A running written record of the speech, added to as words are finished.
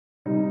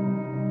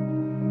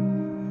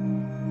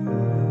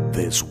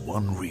There's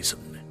one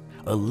reason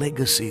a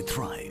legacy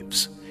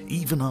thrives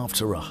even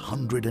after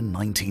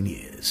 119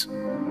 years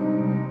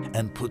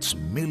and puts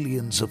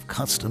millions of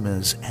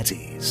customers at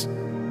ease.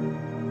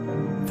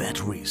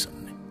 That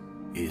reason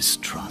is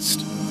trust.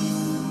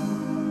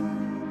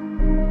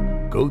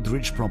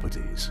 Godrej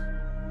Properties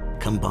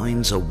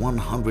combines a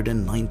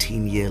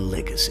 119-year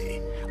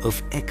legacy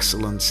of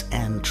excellence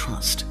and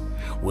trust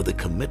with a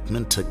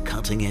commitment to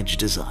cutting-edge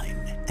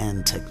design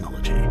and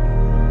technology.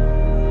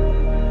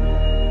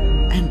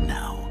 And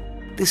now,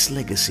 this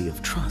legacy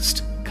of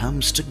trust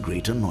comes to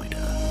Greater Noida.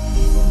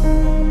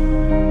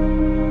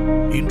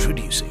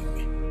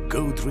 Introducing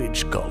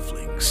Godrej Golf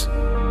Links.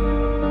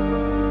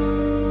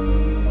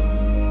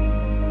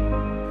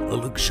 A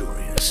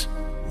luxurious,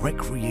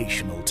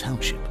 recreational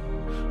township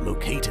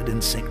located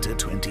in Sector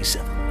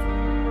 27.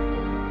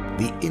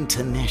 The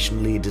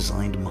internationally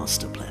designed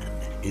master plan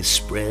is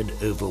spread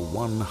over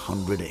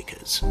 100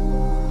 acres.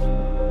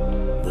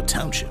 The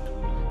township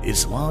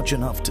is large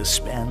enough to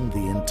span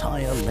the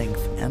entire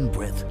length and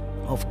breadth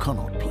of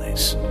Connaught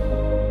Place.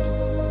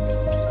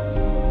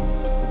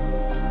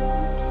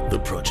 The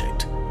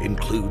project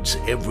includes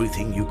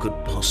everything you could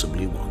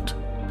possibly want,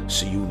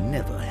 so you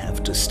never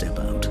have to step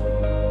out.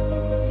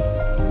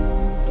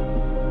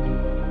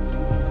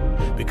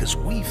 Because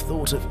we've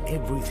thought of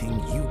everything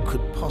you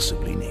could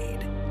possibly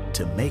need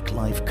to make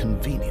life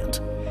convenient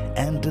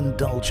and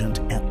indulgent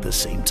at the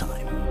same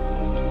time.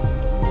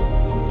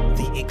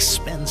 The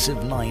expensive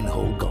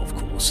 9-hole golf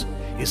course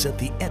is at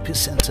the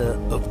epicenter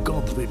of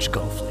Godrej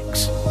Golf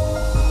Links.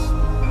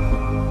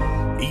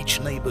 Each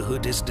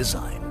neighborhood is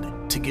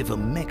designed to give a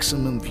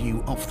maximum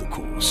view of the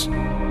course.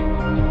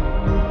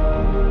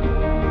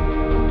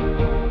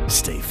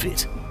 Stay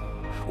fit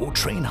or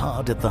train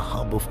hard at the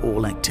hub of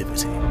all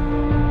activity.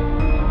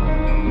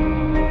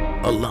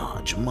 A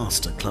large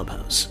master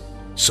clubhouse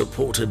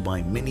supported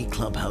by mini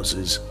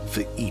clubhouses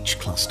for each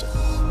cluster.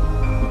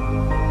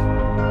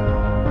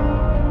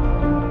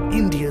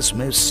 India's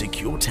most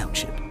secure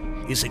township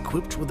is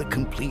equipped with a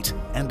complete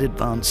and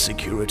advanced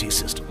security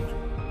system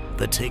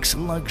that takes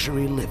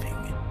luxury living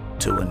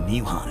to a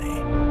new high.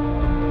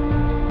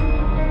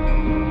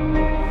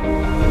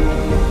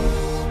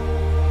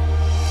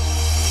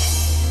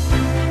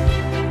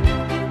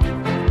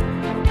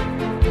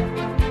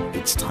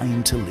 It's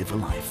time to live a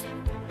life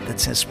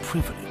that's as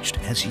privileged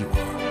as you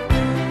are.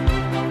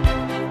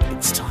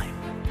 It's time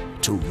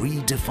to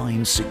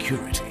redefine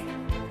security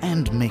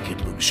and make it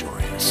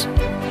luxurious.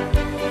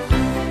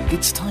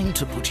 It's time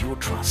to put your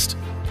trust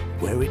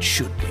where it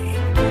should be.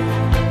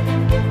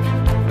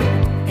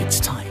 It's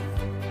time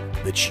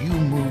that you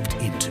moved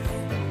into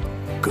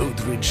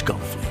Godrej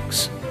Golf Links.